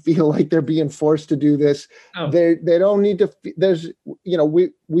don't need to feel like they're being forced to do this. Oh. They don't need to,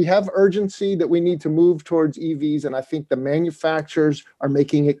 we have urgency that we need to move towards EVs. And I think the manufacturers are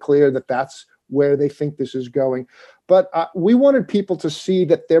making it clear that that's where they think this is going. But we wanted people to see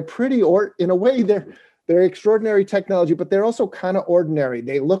that they're in a way, they're extraordinary technology, but they're also kind of ordinary.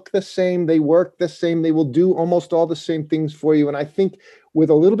 They look the same, they work the same, they will do almost all the same things for you. And I think with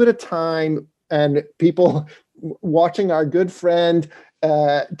a little bit of time and people watching our good friend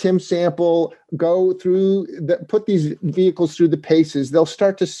Tim Sample go through put these vehicles through the paces, they'll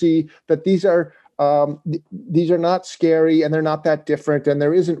start to see that these are not scary and they're not that different, and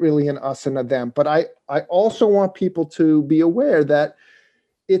there isn't really an us and a them. But I also want people to be aware that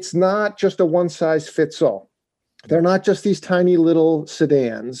it's not just a one size fits all. They're not just these tiny little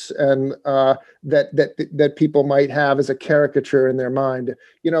sedans and that people might have as a caricature in their mind.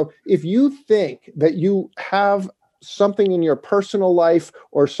 If you think that you have something in your personal life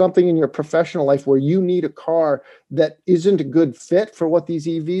or something in your professional life where you need a car that isn't a good fit for what these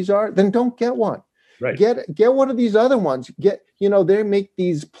EVs are, then don't get one. Right. Get one of these other ones. They make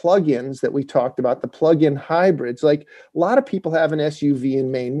these plug-ins that we talked about, the plug-in hybrids. Like a lot of people have an SUV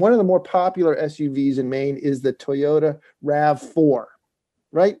in Maine. One of the more popular SUVs in Maine is the Toyota RAV4,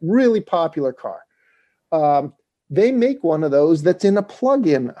 right? Really popular car. They make one of those that's in a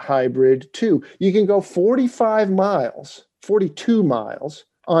plug-in hybrid too. You can go 42 miles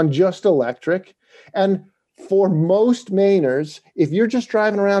on just electric. And for most Mainers, if you're just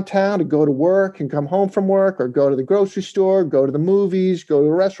driving around town to go to work and come home from work or go to the grocery store, go to the movies, go to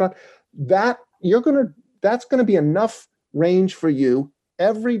a restaurant, that's going to be enough range for you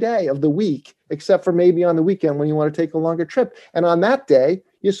every day of the week, except for maybe on the weekend when you want to take a longer trip. And on that day,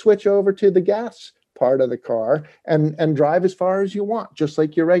 you switch over to the gas part of the car and drive as far as you want, just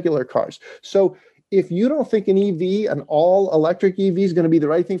like your regular cars. So if you don't think an EV, an all-electric EV is going to be the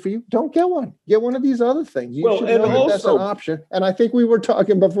right thing for you, don't get one. Get one of these other things. You should know that's an option. And I think we were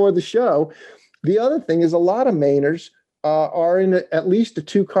talking before the show. The other thing is a lot of Mainers are in at least a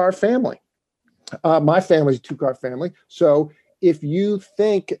 2-car family. My family's a 2-car family. So if you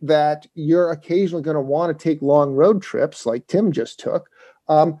think that you're occasionally going to want to take long road trips like Tim just took,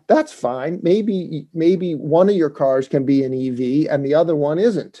 that's fine. Maybe one of your cars can be an EV and the other one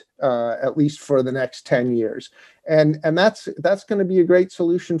isn't, at least for the next 10 years. And that's going to be a great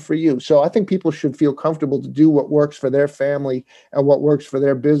solution for you. So I think people should feel comfortable to do what works for their family and what works for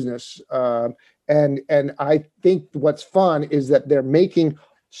their business. And I think what's fun is that they're making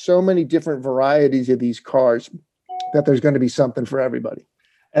so many different varieties of these cars that there's going to be something for everybody.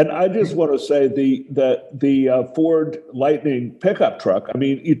 And I just want to say the Ford Lightning pickup truck. I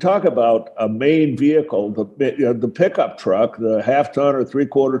mean, you talk about a main vehicle. The pickup truck, the half-ton or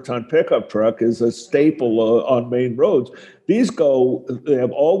three-quarter-ton pickup truck, is a staple on main roads. They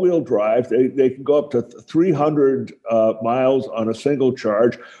have all-wheel drive. They can go up to 300 miles on a single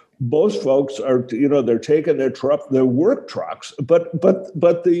charge. Most folks are, they're taking their work trucks, but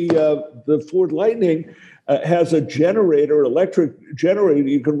the Ford Lightning has a electric generator.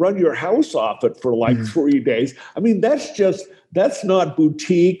 You can run your house off it for like 3 days. I mean, that's not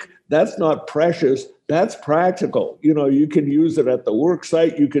boutique. That's not precious. That's practical. You can use it at the work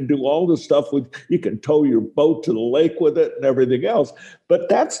site. You can do all the stuff you can tow your boat to the lake with it and everything else. But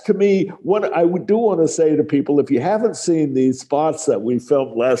that's, to me, what I do want to say to people. If you haven't seen these spots that we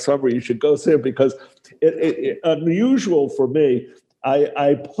filmed last summer, you should go see them, because it unusual for me.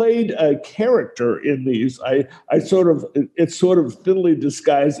 I played a character in these. It's sort of thinly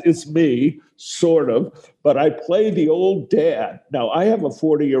disguised. It's me, sort of, but I play the old dad. Now, I have a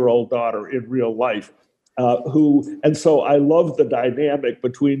 40-year-old daughter in real life, and so I love the dynamic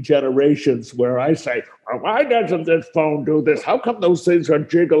between generations, where I say, why doesn't this phone do this? How come those things are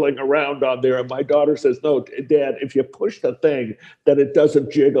jiggling around on there? And my daughter says, no, Dad, if you push the thing, then it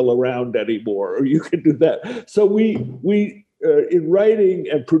doesn't jiggle around anymore, or you can do that. So we in writing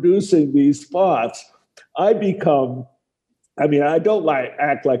and producing these spots, I don't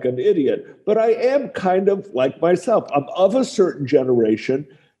act like an idiot, but I am kind of like myself. I'm of a certain generation.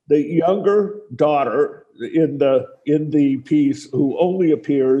 The younger daughter in the piece, who only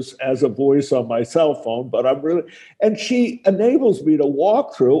appears as a voice on my cell phone, and she enables me to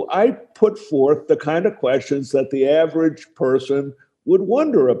walk through. I put forth the kind of questions that the average person would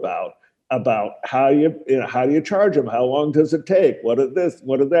wonder about how do you charge them? How long does it take? What is this?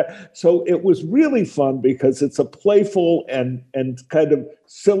 What is that? So it was really fun, because it's a playful and kind of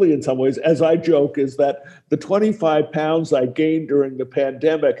silly in some ways. As I joke, is that the 25 pounds I gained during the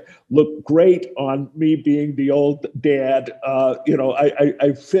pandemic look great on me being the old dad.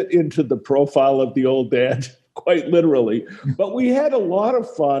 I fit into the profile of the old dad quite literally. But we had a lot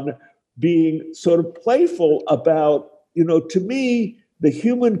of fun being sort of playful about, to me, the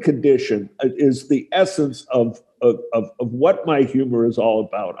human condition is the essence of what my humor is all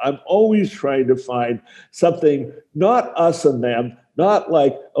about. I'm always trying to find something, not us and them, not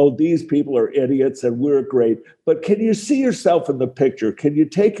like, oh, these people are idiots and we're great, but can you see yourself in the picture? Can you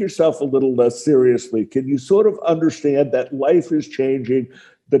take yourself a little less seriously? Can you sort of understand that life is changing,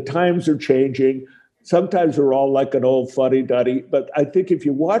 the times are changing? Sometimes we're all like an old fuddy-duddy, but I think if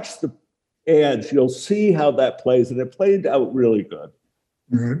you watch the ads, you'll see how that plays, and it played out really good.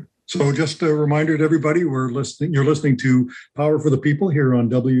 All right. So just a reminder to everybody, you're listening to Power for the People here on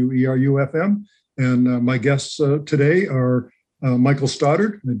WERU FM. And my guests today are Michael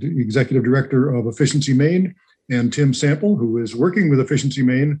Stoddard, the Executive Director of Efficiency Maine, and Tim Sample, who is working with Efficiency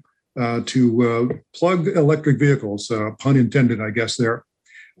Maine to plug electric vehicles, pun intended, I guess, there.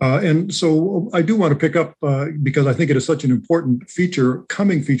 And so I do want to pick up, because I think it is such an important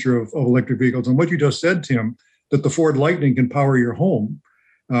coming feature of electric vehicles. And what you just said, Tim, that the Ford Lightning can power your home.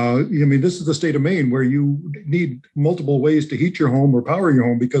 This is the state of Maine, where you need multiple ways to heat your home or power your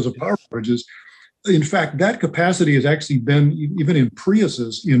home because of power outages. In fact, that capacity has actually been even in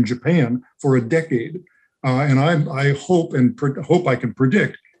Priuses in Japan for a decade. And I hope I can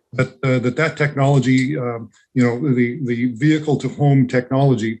predict that technology, the vehicle to home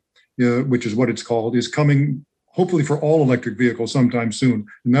technology, which is what it's called, is coming hopefully for all electric vehicles sometime soon.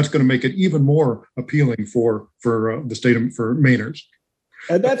 And that's going to make it even more appealing for the state for Mainers.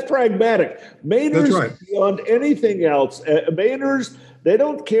 And that's pragmatic. Mainers, that's right. Beyond anything else, Mainers, they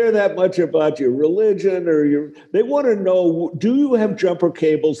don't care that much about your religion they want to know, do you have jumper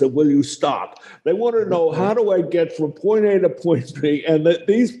cables and will you stop? They want to know, how do I get from point A to point B? And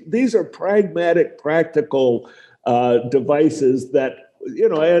these are pragmatic, practical devices that,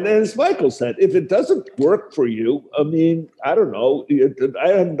 and as Michael said, if it doesn't work for you, I don't know. I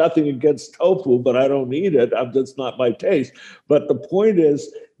have nothing against tofu, but I don't need it. That's not my taste. But the point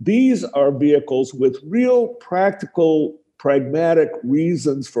is, these are vehicles with real practical, pragmatic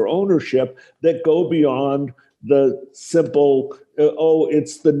reasons for ownership that go beyond the simple,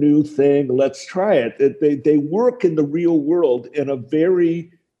 it's the new thing, let's try it. They work in the real world in a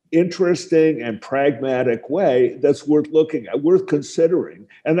very interesting and pragmatic way that's worth looking at, worth considering.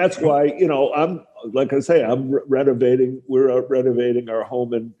 And that's why, we're renovating our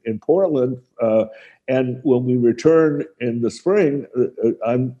home in Portland. And when we return in the spring,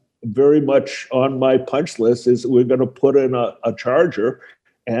 I'm very much on my punch list is we're going to put in a charger,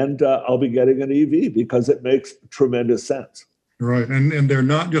 and I'll be getting an EV because it makes tremendous sense. Right. And they're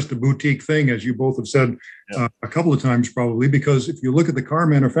not just a boutique thing, as you both have said a couple of times, probably, because if you look at the car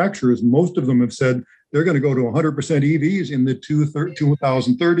manufacturers, most of them have said they're going to go to 100% EVs in the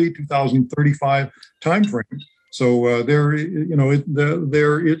 2030, 2035 timeframe. So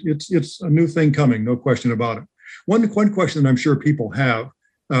it's a new thing coming, no question about it. One question that I'm sure people have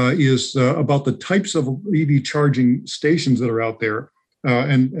is about the types of EV charging stations that are out there.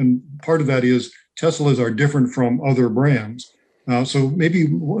 And part of that is Teslas are different from other brands. So maybe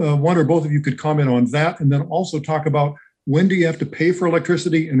one or both of you could comment on that, and then also talk about when do you have to pay for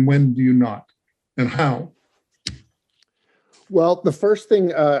electricity and when do you not, and how? Well, the first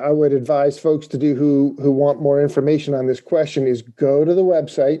thing I would advise folks to do who want more information on this question is go to the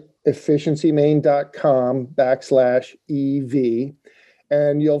website, efficiencymain.com/EV,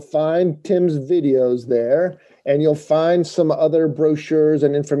 and you'll find Tim's videos there. And you'll find some other brochures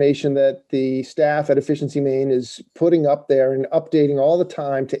and information that the staff at Efficiency Main is putting up there and updating all the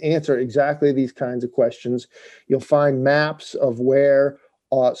time to answer exactly these kinds of questions. You'll find maps of where,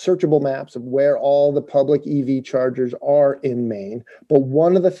 searchable maps of where all the public EV chargers are in Maine. But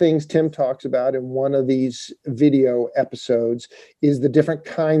one of the things Tim talks about in one of these video episodes is the different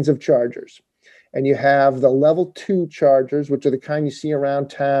kinds of chargers. And you have the level 2 chargers, which are the kind you see around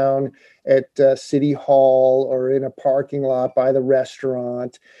town at City Hall or in a parking lot by the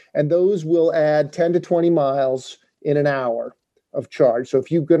restaurant. And those will add 10 to 20 miles in an hour of charge. So if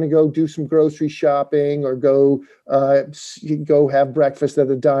you're going to go do some grocery shopping or go have breakfast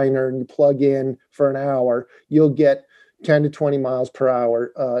at a diner and you plug in for an hour, you'll get 10 to 20 miles per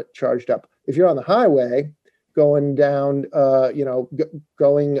hour charged up. If you're on the highway, going down,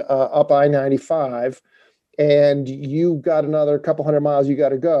 going up I-95, and you got another couple hundred miles you got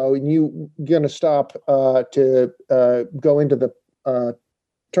to go, and you're going to stop to go into the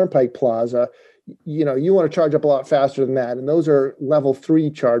Turnpike Plaza, you want to charge up a lot faster than that. And those are level 3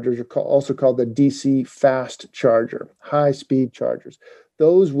 chargers, are also called the DC fast charger, high speed chargers.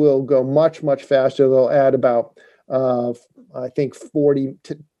 Those will go much, much faster. They'll add about, I think,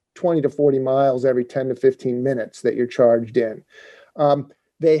 20 to 40 miles every 10 to 15 minutes that you're charged in.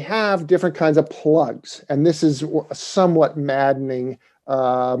 They have different kinds of plugs, and this is a somewhat maddening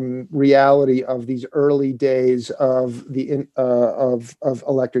reality of these early days of the of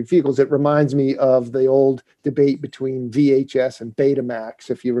electric vehicles. It reminds me of the old debate between VHS and Betamax,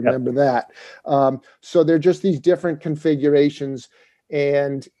 if you remember that. So they're just these different configurations,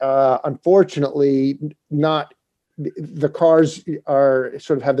 and unfortunately, not. The cars are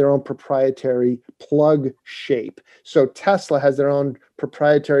sort of have their own proprietary plug shape. So Tesla has their own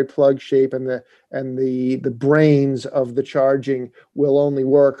proprietary plug shape, and the brains of the charging will only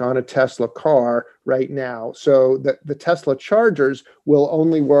work on a Tesla car right now. So the Tesla chargers will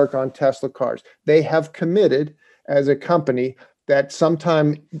only work on Tesla cars. They have committed as a company that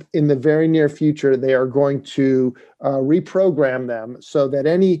sometime in the very near future, they are going to reprogram them so that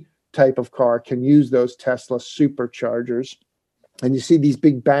any type of car can use those Tesla superchargers. And you see these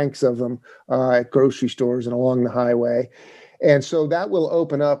big banks of them at grocery stores and along the highway. And so that will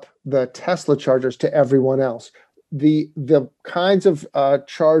open up the Tesla chargers to everyone else. The kinds of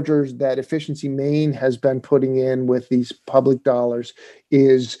chargers that Efficiency Main has been putting in with these public dollars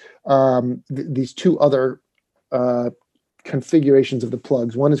is these two other configurations of the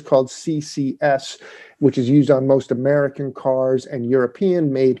plugs. One is called CCS, which is used on most American cars and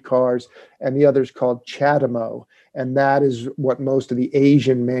European-made cars, and the other is called CHAdeMO, and that is what most of the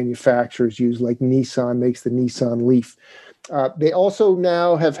Asian manufacturers use, like Nissan makes the Nissan Leaf. They also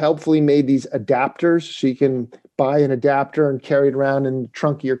now have helpfully made these adapters, so you can buy an adapter and carry it around in the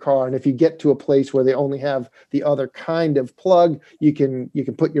trunk of your car. And if you get to a place where they only have the other kind of plug, you can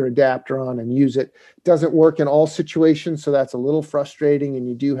put your adapter on and use it. It doesn't work in all situations, so that's a little frustrating, and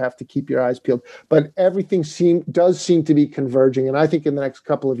you do have to keep your eyes peeled. But everything does seem to be converging, and I think in the next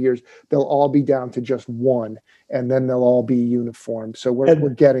couple of years they'll all be down to just one, and then they'll all be uniform. So we're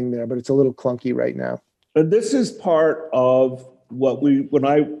getting there, but it's a little clunky right now. And this is part of when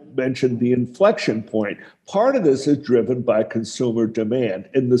I mentioned the inflection point, part of this is driven by consumer demand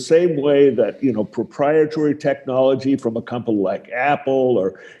in the same way that, proprietary technology from a company like Apple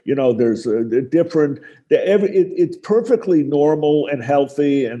or, there's a different, it's perfectly normal and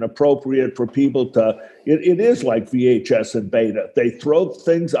healthy and appropriate for people to, it is like VHS and beta. They throw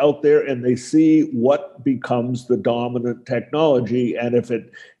things out there and they see what becomes the dominant technology. And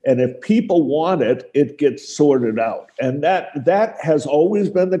if people want it, it gets sorted out. And that has always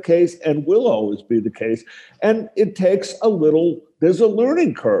been the case and will always be the case. And it takes there's a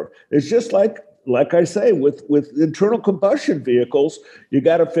learning curve. It's just like I say, with internal combustion vehicles, you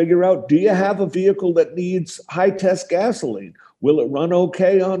got to figure out, do you have a vehicle that needs high test gasoline? Will it run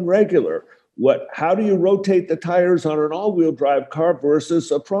okay on regular? How do you rotate the tires on an all-wheel drive car versus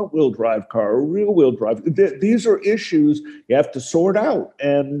a front-wheel drive car or rear-wheel drive? These are issues you have to sort out,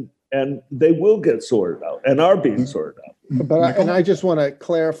 and they will get sorted out and are being sorted out. But I just want to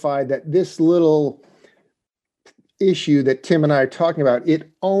clarify that this little issue that Tim and I are talking about,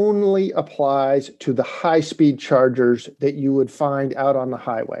 it only applies to the high-speed chargers that you would find out on the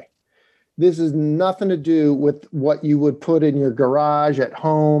highway. This has nothing to do with what you would put in your garage at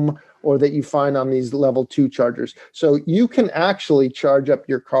home or that you find on these level 2 chargers. So you can actually charge up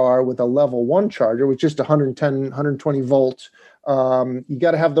your car with a level 1 charger with just 110, 120 volts. You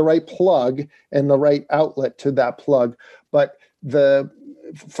got to have the right plug and the right outlet to that plug. But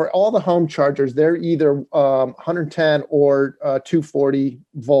for all the home chargers, they're either 110 or 240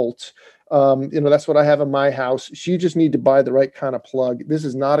 volts. That's what I have in my house. So you just need to buy the right kind of plug. This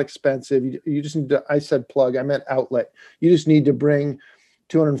is not expensive. You just need to, I said plug, I meant outlet. You just need to bring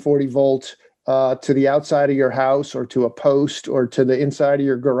 240 volts to the outside of your house or to a post or to the inside of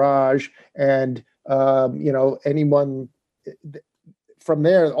your garage. And, anyone from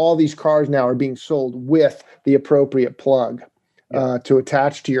there, all these cars now are being sold with the appropriate plug to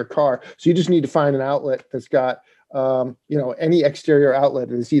attach to your car. So you just need to find an outlet that's got, any exterior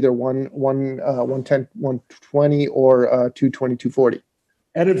outlet is either 110, 120 or 220, 240.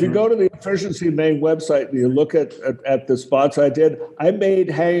 And if you go to the Efficiency Maine website and you look at the spots I did, I made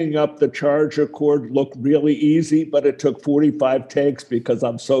hanging up the charger cord look really easy, but it took 45 takes because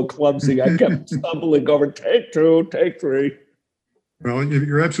I'm so clumsy. I kept stumbling over take 2, take 3. Well,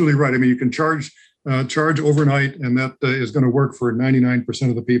 you're absolutely right. I mean, you can charge overnight, and that is going to work for 99%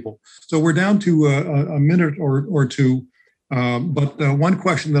 of the people. So we're down to a minute or two. But one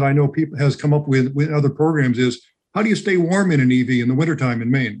question that I know people has come up with other programs is, how do you stay warm in an EV in the wintertime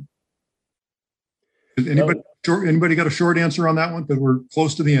in Maine? Anybody got a short answer on that one? Because we're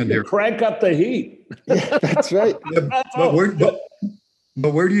close to the end here. Crank up the heat. Yeah, that's right. But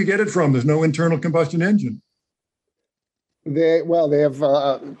where do you get it from? There's no internal combustion engine. They have.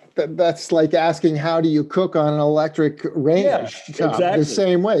 That's like asking, how do you cook on an electric range? Yeah, exactly. The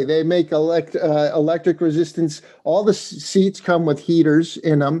same way they make electric resistance. All the seats come with heaters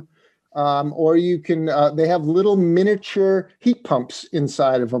in them. Or you can, they have little miniature heat pumps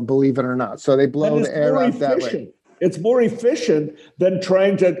inside of them, believe it or not. So they blow the air out that way. It's more efficient than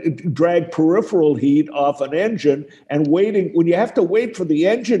trying to drag peripheral heat off an engine and waiting. When you have to wait for the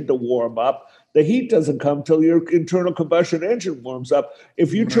engine to warm up, the heat doesn't come till your internal combustion engine warms up.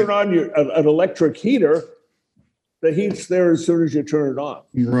 If you turn on an electric heater, the heat's there as soon as you turn it on.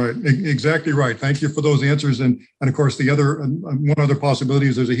 Right, exactly right. Thank you for those answers. And of course, one other possibility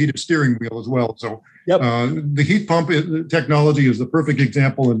is there's a heated steering wheel as well. So the heat pump technology is the perfect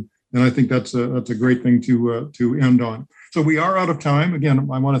example, and I think that's a great thing to end on. So we are out of time. Again,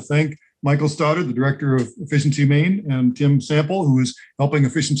 I want to thank Michael Stoddard, the director of Efficiency Maine, and Tim Sample, who is helping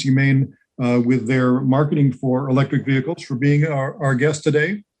Efficiency Maine with their marketing for electric vehicles, for being our guest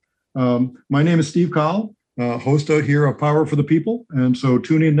today. My name is Steve Cowell, host out here of Power for the People. And so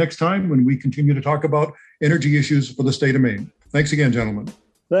tune in next time when we continue to talk about energy issues for the state of Maine. Thanks again, gentlemen.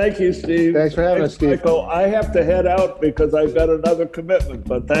 Thank you, Steve. Thanks for having us, Steve. Michael, I have to head out because I've got another commitment,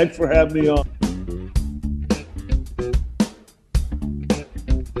 but thanks for having me on.